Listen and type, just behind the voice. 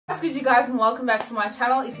What's good, you guys, and welcome back to my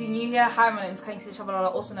channel. If you're new here, hi, my name is Kaisi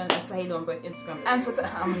Shabalala, also known as Sahelo on both Instagram and Twitter.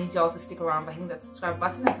 I'm gonna need y'all to stick around by hitting that subscribe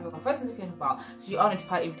button and turn on first notification bell so you are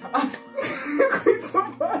notified every time I'm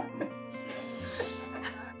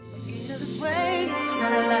It's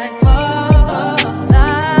kinda like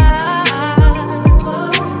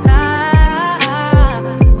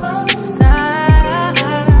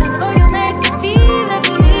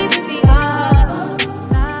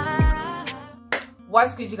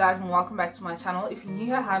What's good, you guys, and welcome back to my channel. If you're new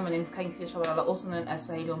here, hi, my name is Kaisi Shabalala, also known as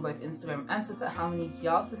Sahelo on both Instagram and Twitter. I'm gonna need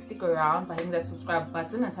y'all to stick around by hitting that subscribe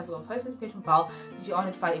button and tapping on the post notification bell so you are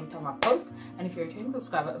notified every time I post. And if you're a returning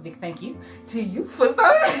subscriber, a big thank you to you for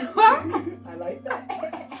starting. I like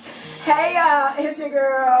that. Hey y'all, it's your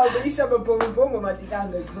girl Risha Boom Boom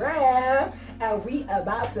on the gram, and we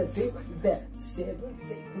about to do the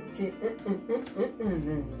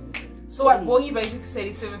 7-second. So what Bogi basically said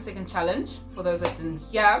is 7-second challenge. For those that didn't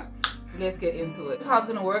hear, let's get into it. How it's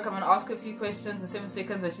gonna work, I'm gonna ask her a few questions in 7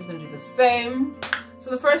 seconds and she's gonna do the same. So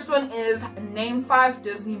the first one is name 5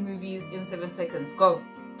 Disney movies in 7 seconds. Go.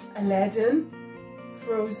 Aladdin,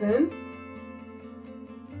 Frozen,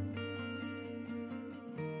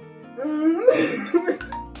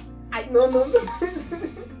 no.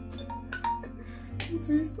 It's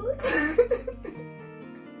restart.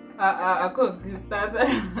 Cook, is that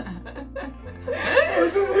I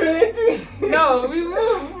wasn't ready. No, we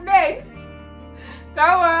move next. Go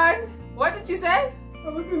on. What did you say? I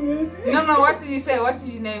wasn't ready. No, what did you say? What did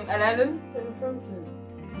you name? Aladdin? And Frozen.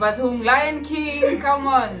 But whom? Lion King, come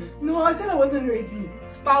on. No, I said I wasn't ready.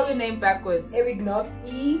 Spell your name backwards. Ewignob,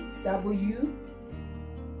 E-W-I-G-N-O-B.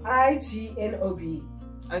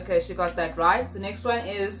 Okay, she got that right. The next one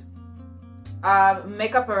is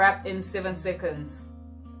make up a rap in 7 seconds.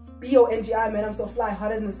 B-O-N-G-I, man, I'm so fly,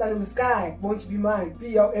 hotter than the sun in the sky. Won't you be mine?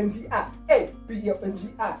 B-O-N-G-I, hey,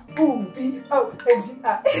 B-O-N-G-I, ooh,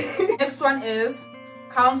 B-O-N-G-I. Next one is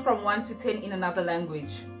count from 1 to 10 in another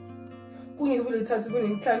language.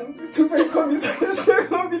 It's two-faced conversation.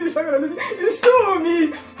 You show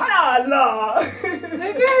me. Hala.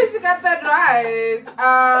 Okay, she got that right.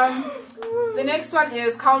 The next one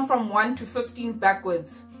is count from 1 to 15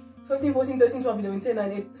 backwards. 15, 14, 13, 12, 11, 10,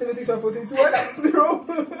 9, 8, 7, 6, 5, 4, 3, 2, 1, 0.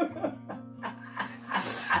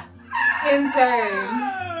 Insane.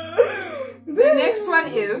 The next one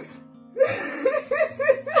is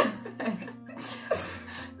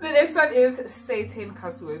the next one is say 10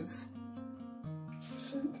 cuss words.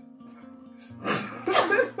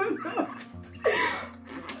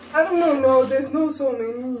 I don't know, no, there's no so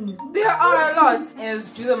many. There are a lot.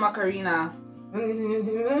 Is do the Macarena. Do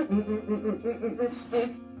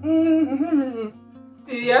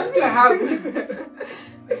you have to have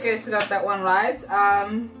Okay, she got that one right.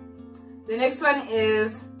 The next one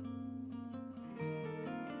is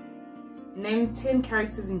name 10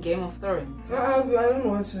 characters in Game of Thrones. I don't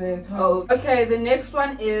know what to tell. Oh, okay, the next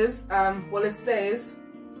one is well, it says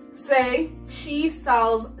say she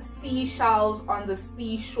sells seashells on the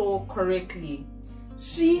seashore correctly.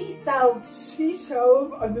 She sells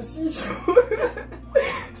seashells on the seashore.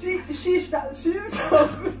 She sells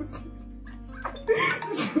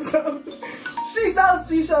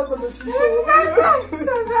seashells on the seashore.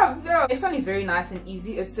 No. This one is very nice and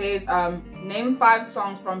easy. It says name 5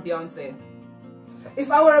 songs from Beyonce. If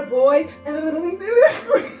I were a boy,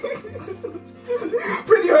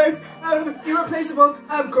 Pretty Hurts, Irreplaceable,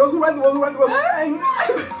 Girl Who Run the World,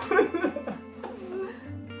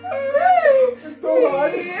 It's so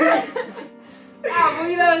hard. Well,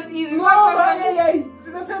 you know it's easy. No,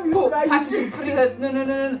 don't tell me Pretty Hurts. No.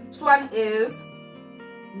 This one is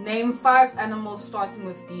name 5 animals starting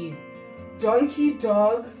with D. Donkey,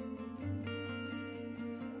 dog,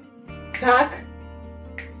 duck.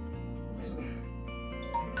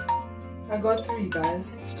 I got 3,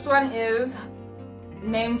 guys. This one is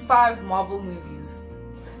name 5 Marvel movies.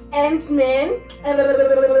 Ant-Man,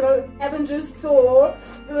 Avengers, Thor,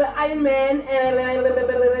 Iron Man,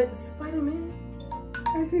 Spider-Man.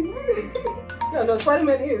 I think. No,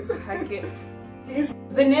 Spider-Man is. Okay.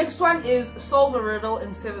 The next one is solve a riddle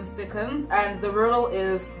in 7 seconds, and the riddle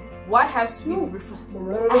is what has to be riddle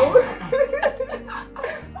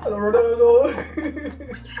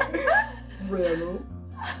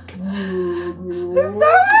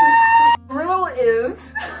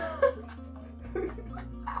is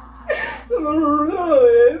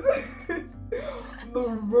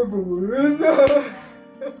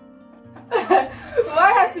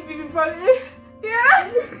what has to be before it?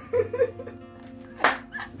 Yeah.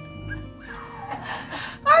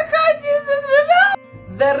 I can't use this riddle.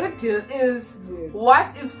 The riddle is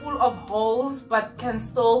what is full of holes but can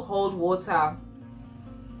still hold water?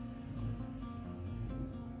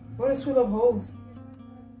 What is full of holes?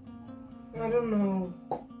 I don't know.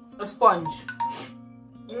 A sponge.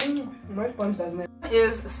 My sponge doesn't have.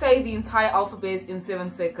 Is say the entire alphabet in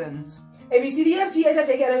 7 seconds. A B C D F G H I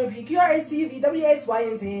J K L M N P Q R S T U V W X Y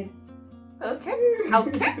and Z. Okay.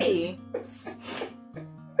 Okay.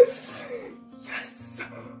 Yes.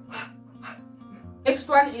 Next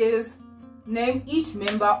one is name each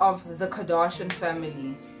member of the Kardashian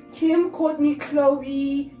family. Kim, Courtney,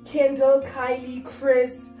 Chloe, Kendall, Kylie,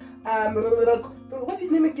 Chris. What's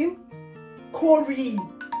his name again? Corey.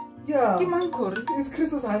 Yeah. Kim and Corey. He's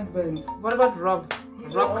Chris's husband. What about Rob?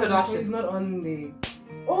 Rob Kardashian. He's not on there.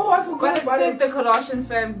 Oh, I forgot But it about said it. the Kardashian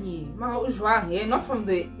family. Ma, who's wrong here? Not from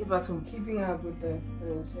the Ibatum. Keeping up with the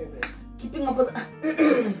Keeping up with.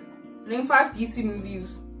 Name 5 DC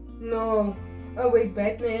movies. No. Oh wait,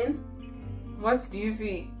 Batman. What's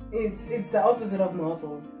DC? It's the opposite of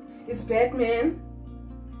Marvel. It's Batman.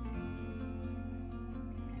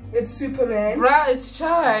 It's Superman. Bruh, it's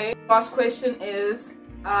Chai. Last question is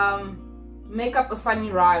make up a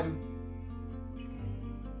funny rhyme.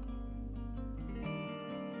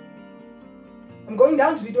 I'm going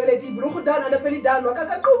down to the toilet. Blow down and penny down.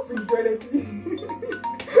 Wakaka go in the toilet.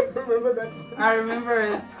 Remember that one? I remember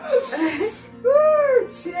it. Ooh,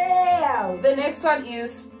 chill. The next one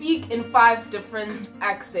is speak in 5 different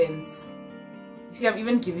accents. You see, I'm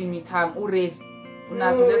even giving me time already.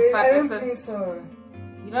 No, So there's 5 I don't accents. think so.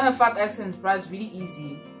 You don't have 5 accents, bruh. It's really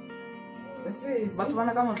easy. What's this? But when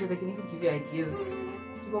I come on to, they can even give you ideas.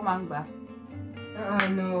 Go mangba.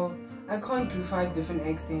 No. I can't do 5 different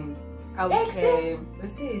accents. Okay.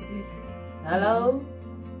 Let's see, is it? Hello.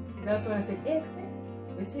 That's what I said. Accent.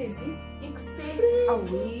 Let's see, is it?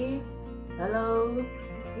 Away. Hello.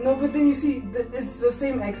 No, but then you see, it's the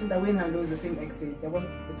same accent. That when I know it's the same accent. That one,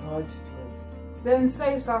 it's hard to do it. Then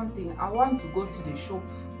say something. I want to go to the shop.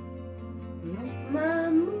 You know?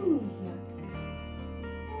 Mommy.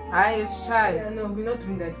 Hi, it's Chai. Yeah, no, we're not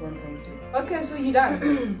doing that one time. So. Okay, so you done.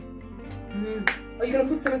 Are you gonna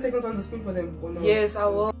put 7 seconds on the screen for them or no? Yes, I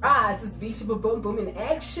will. Ah, it's Beachy Boom Boom in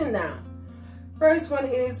action now. First one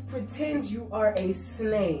is pretend you are a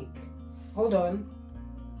snake. Hold on.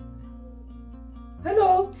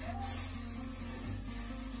 Hello.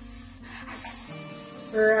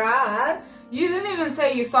 Right. You didn't even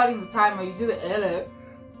say you're starting the timer. You do the hello.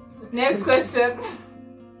 Next question.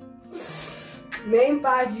 Name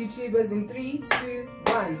 5 YouTubers in 3, 2,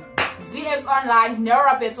 1. ZX Online,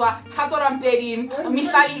 Nera Petwa, Tatoram Pedin,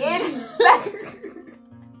 Michali in. That's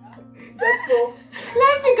 4.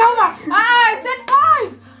 Let's go. I said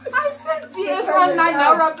 5. I said ZX Online,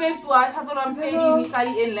 Nera Petwa, Tatoram Pedin,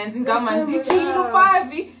 Michali in, Lensing Gaman. Did you know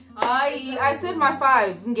 5? I said my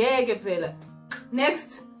 5.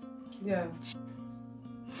 Next. Yeah.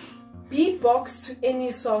 Beatbox to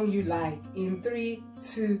any song you like in 3,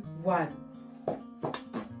 2, 1.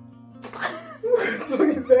 What song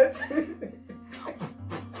is that?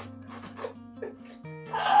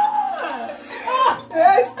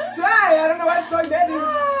 Let's try. I don't know what song that is.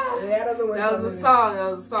 Yeah, I don't know what That song was it a is. song. That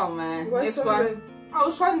was a song, man. What Next song one. is I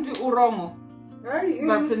was trying to do Uromo that?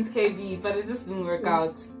 by Prince KB, but it just didn't work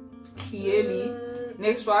out. Clearly.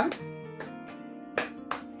 Next one.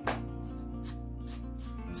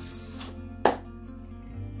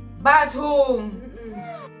 Back home.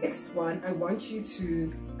 Next one, I want you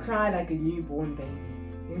to cry like a newborn baby.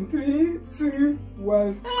 In 3, 2,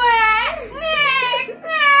 1.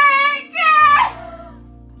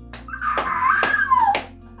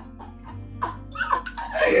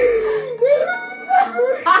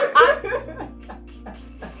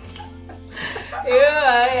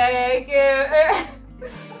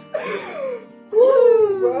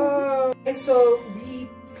 Wow. So we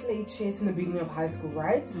played chess in the beginning of high school,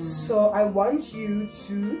 right? So I want you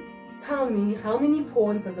to tell me how many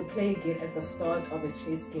pawns does a player get at the start of a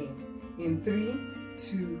chess game? In 3,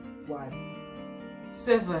 2, 1.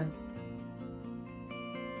 7.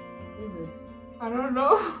 Is it? I don't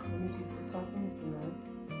know. Let me see. It's the castle, it's the knight,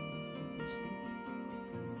 it's the bishop,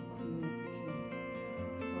 it's the queen, it's the king.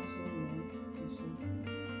 Castle, knight, bishop.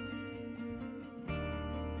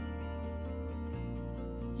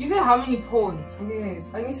 You said how many pawns? Yes,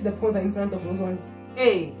 I need to see the pawns are in front of those ones.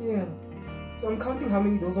 Hey, Yeah. So I'm counting how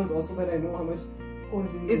many those ones are so that I know how much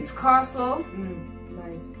pawns in it's castle,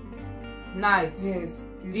 knight. knight, Yes.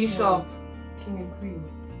 bishop, King and queen.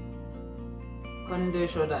 Kondo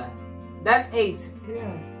shoulder. That's 8.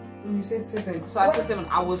 Yeah. And you said 7. So I said 7.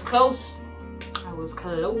 I was close. I was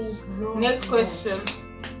close. Oh, Next question.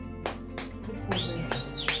 Let's pause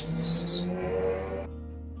there.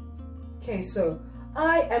 Okay, so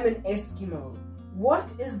I am an Eskimo.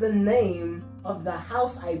 What is the name of the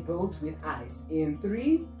house I built with ice? In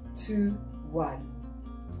 3, 2, 1.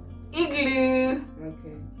 Igloo.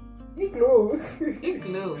 Okay. Igloo.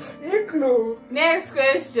 Igloo. Igloo. Next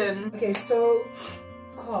question. Okay, so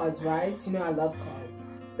cards, right? You know I love cards.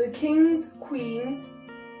 So kings, queens,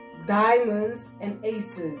 diamonds, and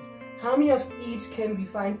aces. How many of each can we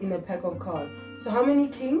find in a pack of cards? So how many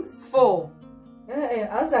kings? 4.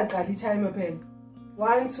 How's that time pen?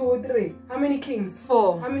 1, 2, 3. How many kings?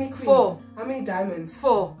 4. How many queens? 4. How many diamonds?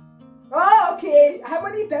 4. Oh, okay. How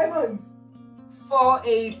many diamonds? 4,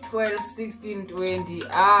 8, 12, 16, 20.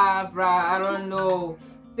 Ah, bruh, I don't know.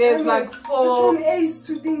 There's like 4. It's from ace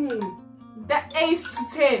to thingy. The ace to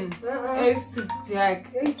 10. Ace to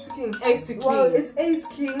jack. Ace to king. Ace to king. Well, it's ace,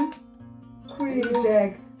 king, queen,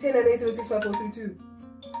 jack. 10 and 8, 7, 6, 5, 4, 3, 2.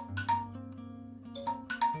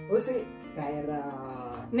 What's it?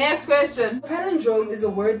 Next question. Palindrome is a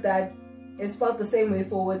word that is spelled the same way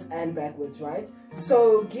forwards and backwards, right?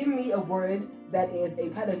 So give me a word that is a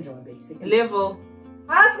palindrome, basically. Level.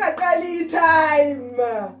 Ask a Kali time.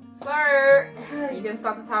 Sir, you can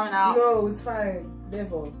start the timer now. No, it's fine.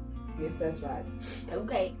 Level. Yes, that's right.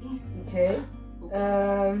 Okay. Okay.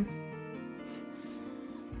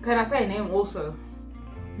 Can I say a name also?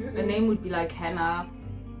 A name would be like Hannah.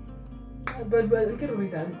 But get we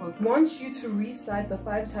done. I want you to recite the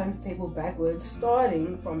 5 times table backwards,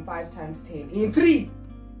 starting from 5 times 10 in 3,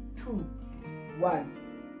 2, 1.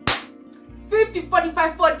 50,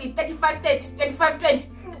 45, 40, 35, 30, 25, 20,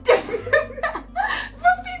 50,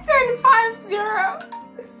 10, 5, 0.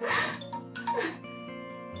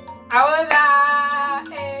 I was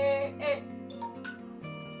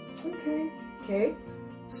Okay.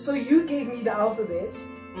 So you gave me the alphabet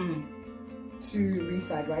to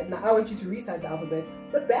recite, right? Now I want you to recite the alphabet,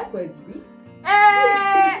 but backwards, B. Can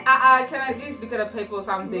I at least look at a paper or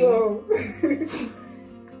something? No.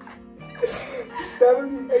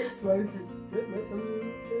 W X Y Z.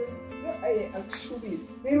 Actually,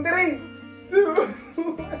 in 3, 2,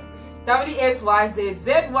 1. W X Y Z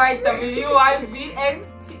Z Y W Y V X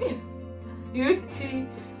T U T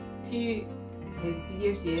T A C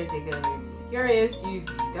F G F H I Curious U V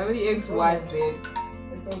W X Y Z.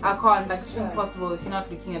 I can't. That's impossible if you're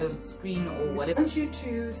not looking at a screen or whatever. I want you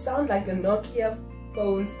to sound like a Nokia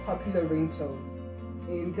phone's popular ringtone.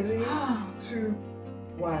 In 3, 2,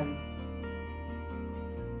 1.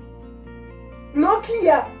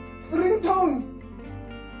 Nokia ringtone.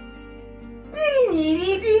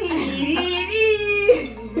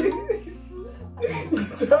 You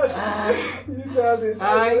childish.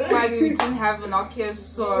 We didn't have a Nokia,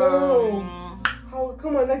 so. No. How?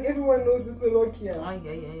 Come on, like everyone knows it's a Nokia.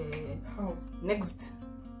 Yeah. How? Next.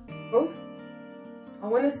 Oh, I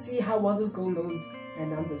want to see how well this girl knows her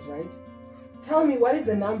numbers, right? Tell me, what is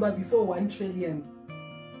the number before 1 trillion?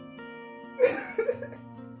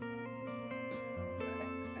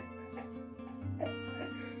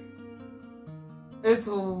 It's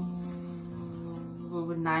 9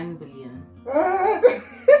 billion.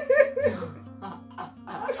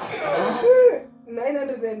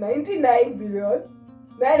 999 billion,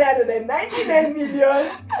 999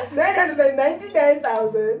 million,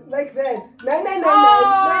 999,000, like that.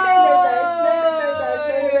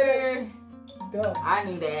 999. Duh. I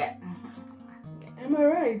knew that. Am I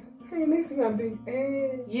right? Hey, next thing I'm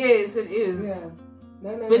thinking. Yes, it is. Yeah.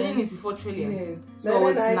 Billion is before trillion. Yes. So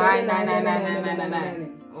it's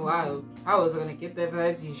 9999999. Wow. I was gonna get that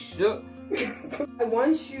right. You shook. I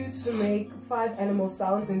want you to make 5 animal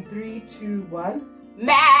sounds in 3, 2, 1.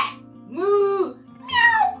 Mat, moo,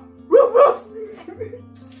 meow, roof, roof.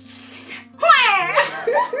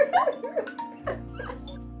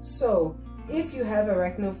 So, if you have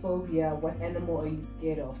arachnophobia, what animal are you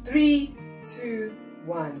scared of? 3, 2,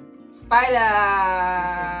 1. Spider.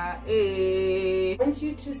 I want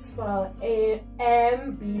you to spell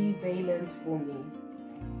ambivalent for me.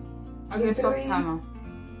 Okay, stop the timer.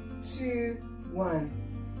 2, 1.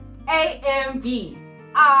 AMBIVALENT.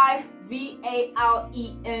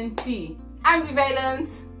 Ambivalent.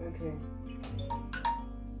 Okay.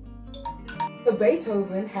 So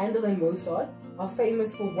Beethoven, Handel, and Mozart are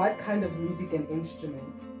famous for what kind of music and instrument?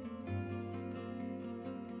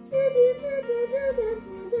 Have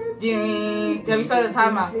you started the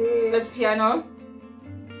timer? Let's piano.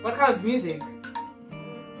 What kind of music?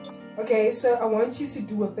 Okay, so I want you to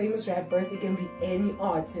do a famous rap verse. It can be any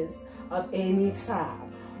artist of any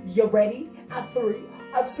time. You ready? A 3,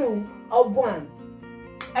 a 2, a 1.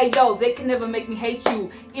 Hey yo, they can never make me hate you.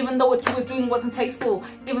 Even though what you was doing wasn't tasteful.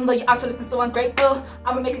 Even though you're actually looking so ungrateful.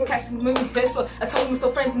 I'ma make a cast and movie graceful. I told you we're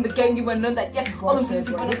still friends in the game, you wouldn't know that yet. All them things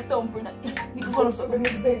you wanna don't bring up. Niggas wanna stop with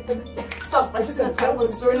niggas ain't self-righteous in the title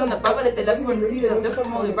was story on the Bible that they love you and really they're different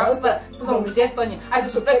from all your raps, but still don't be death on you. I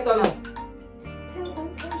just reflect on them.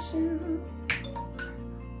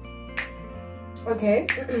 Okay.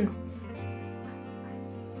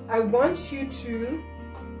 I want you to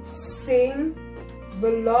sing the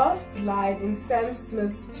last line in Sam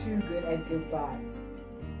Smith's Too Good at Goodbyes.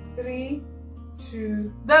 3,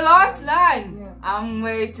 2. The last line. Yeah. I'm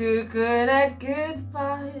way too good at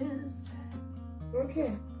goodbyes.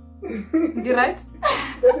 Okay. You right?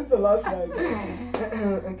 That is the last line.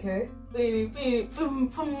 Okay.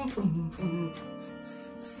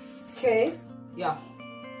 Okay. Yeah.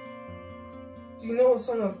 Do you know a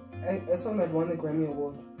song that won the Grammy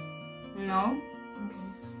Award? No. Okay.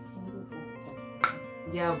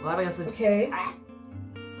 Yeah, but I guess Okay.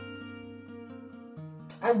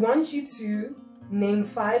 I want you to name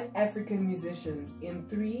 5 African musicians in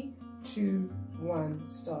 3, 2, 1.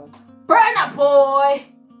 Start. Burna Boy.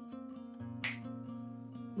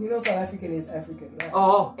 You know South African is African, right?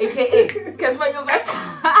 Oh, AKA. Guess what your best?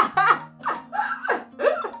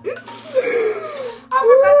 I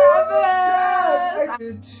forgot that. I want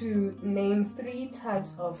you to name 3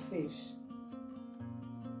 types of fish.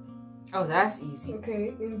 Oh, that's easy.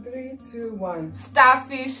 Okay, in 3, 2, 1.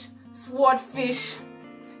 Starfish, swordfish,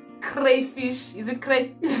 crayfish. Is it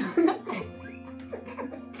cray? That's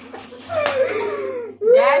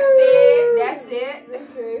it.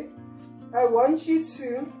 Okay. I want you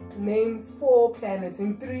to name 4 planets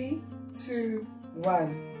in 3, 2,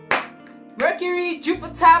 1. Mercury,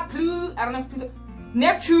 Jupiter, Pluto. I don't know if Pluto.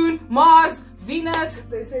 Neptune, Mars, Venus.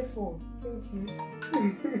 They say 4. Thank you.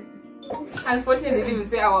 Unfortunately, they didn't even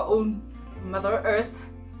say our own Mother Earth.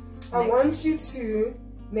 I want you to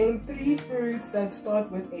name 3 fruits that start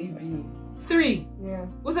with a B. 3. Yeah.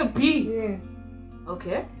 With a B. Yes.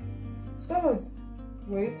 Okay. Start.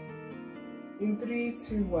 Wait. In 3,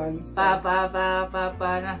 2, 1. Start.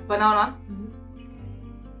 Banana.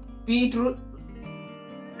 Beetroot.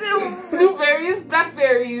 Blueberries,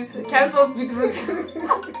 blackberries. Cancel beetroot.